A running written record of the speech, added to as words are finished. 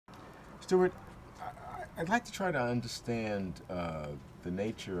Stuart, I'd like to try to understand the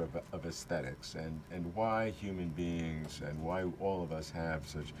nature of aesthetics and why human beings and why all of us have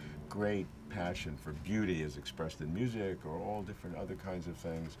such great passion for beauty as expressed in music or all different other kinds of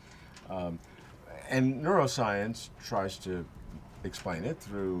things. And neuroscience tries to explain it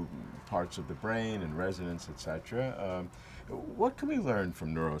through parts of the brain and resonance, etc. What can we learn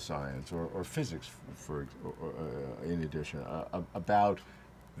from neuroscience or physics, in addition, about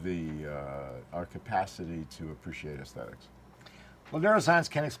our capacity to appreciate aesthetics? Well, neuroscience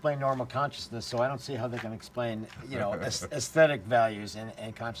can explain normal consciousness, so I don't see how they can explain, aesthetic values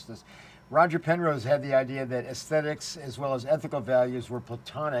and consciousness. Roger Penrose had the idea that aesthetics as well as ethical values were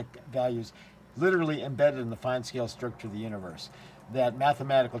Platonic values literally embedded in the fine scale structure of the universe. That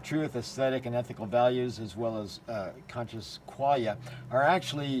mathematical truth, aesthetic and ethical values, as well as conscious qualia, are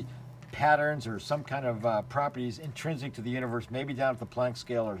actually patterns or some kind of properties intrinsic to the universe, maybe down at the Planck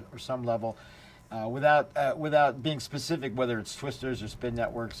scale or some level, without being specific whether it's twisters or spin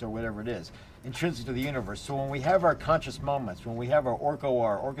networks or whatever it is, intrinsic to the universe. So when we have our conscious moments, when we have our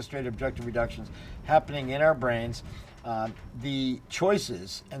OR, orchestrated objective reductions, happening in our brains, the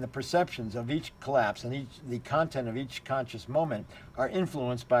choices and the perceptions of each collapse and the content of each conscious moment are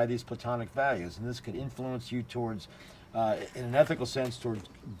influenced by these Platonic values. And this could influence you towards, in an ethical sense, towards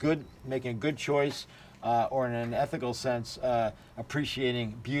making a good choice, or in an ethical sense,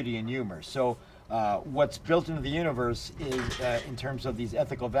 appreciating beauty and humor. So what's built into the universe is, in terms of these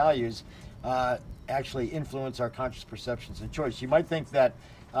ethical values, actually influence our conscious perceptions and choice. You might think that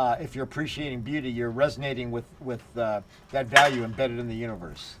if you're appreciating beauty, you're resonating with that value embedded in the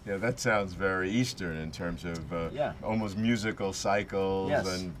universe. Yeah, that sounds very Eastern in terms of almost musical cycles.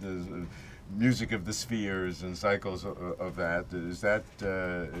 Yes. And the music of the spheres and cycles of that. Is that,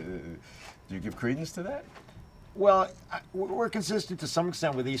 do you give credence to that? Well, we're consistent to some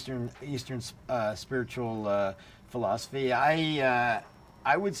extent with Eastern spiritual philosophy. I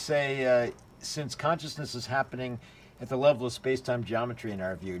would say since consciousness is happening at the level of space-time geometry in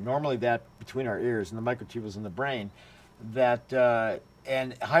our view, normally that between our ears and the microtubules in the brain, that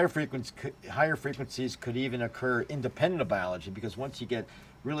and higher frequencies could even occur independent of biology, because once you get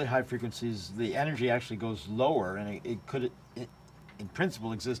really high frequencies, the energy actually goes lower, and it could, in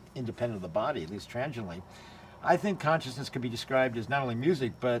principle, exist independent of the body, at least transiently. I think consciousness could be described as not only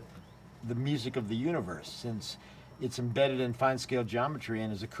music, but the music of the universe, since it's embedded in fine-scale geometry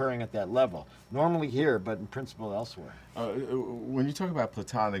and is occurring at that level. Normally here, but in principle elsewhere. When you talk about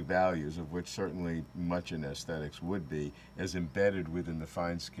Platonic values, of which certainly much in aesthetics would be, as embedded within the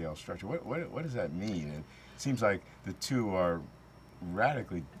fine-scale structure, what does that mean? And it seems like the two are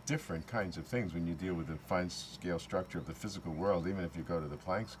radically different kinds of things when you deal with the fine-scale structure of the physical world, even if you go to the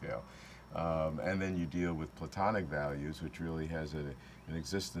Planck scale. And then you deal with Platonic values, which really has an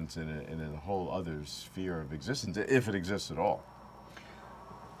existence in a whole other sphere of existence, if it exists at all.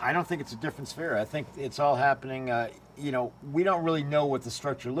 I don't think it's a different sphere. I think it's all happening. We don't really know what the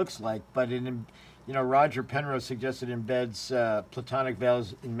structure looks like, but Roger Penrose suggested it embeds Platonic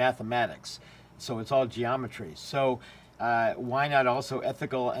values in mathematics, so it's all geometry. So why not also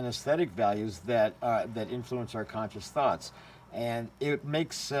ethical and aesthetic values that influence our conscious thoughts? And it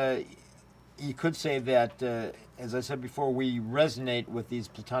makes you could say that, as I said before, we resonate with these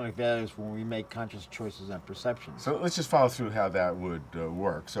Platonic values when we make conscious choices and perceptions. So let's just follow through how that would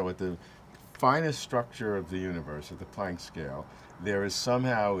work. So at the finest structure of the universe, at the Planck scale, there is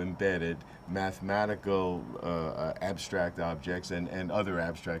somehow embedded mathematical abstract objects and other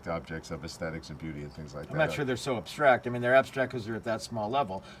abstract objects of aesthetics and beauty and things like that. I'm not sure they're so abstract. I mean, they're abstract because they're at that small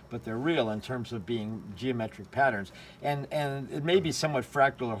level, but they're real in terms of being geometric patterns. And it may be somewhat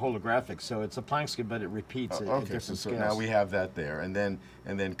fractal or holographic, so it's a Planck scale, but it repeats at different scales. So now we have that there. And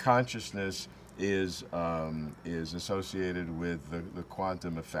then consciousness is associated with the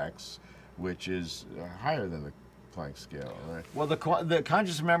quantum effects, which is higher than the Planck scale, right? Well, the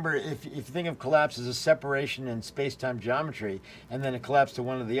conscious, remember, if you think of collapse as a separation in space-time geometry, and then a collapse to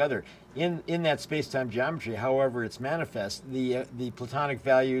one or the other, in that space-time geometry, however it's manifest, the Platonic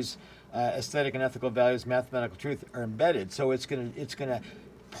values, aesthetic and ethical values, mathematical truth are embedded. So it's gonna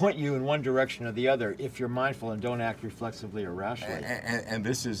point you in one direction or the other if you're mindful and don't act reflexively or rationally. And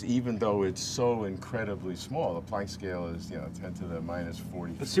this is even though it's so incredibly small. The Planck scale is 10 to the minus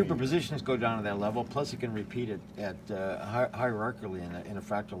 43. But superpositions go down to that level. Plus, it can repeat it at hierarchically in a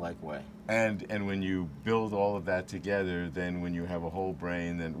fractal-like way. And when you build all of that together, then when you have a whole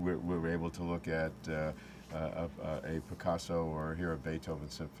brain, then we're able to look at a Picasso or hear a Beethoven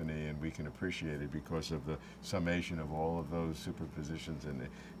symphony, and we can appreciate it because of the summation of all of those superpositions in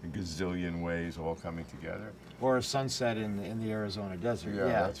a gazillion ways all coming together. Or a sunset in the Arizona desert. Yeah,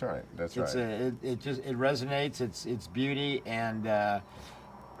 that's right. That's right. It resonates. It's beauty, and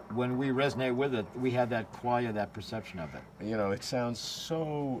when we resonate with it, we have that qualia, that perception of it. You know, it sounds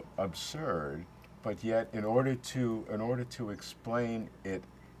so absurd, but yet in order to explain it,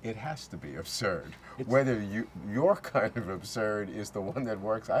 it has to be absurd. Whether your kind of absurd is the one that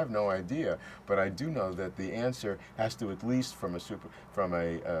works, I have no idea. But I do know that the answer has to, at least from a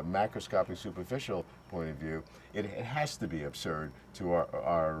macroscopic, superficial point of view, it has to be absurd to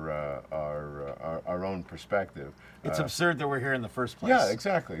our own perspective. It's absurd that we're here in the first place. Yeah,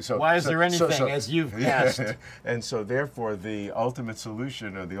 exactly. So why is there anything, as you've asked? And so therefore the ultimate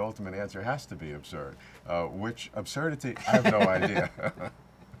solution or the ultimate answer has to be absurd. Which absurdity? I have no idea.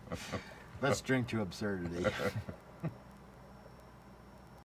 Let's drink to absurdity.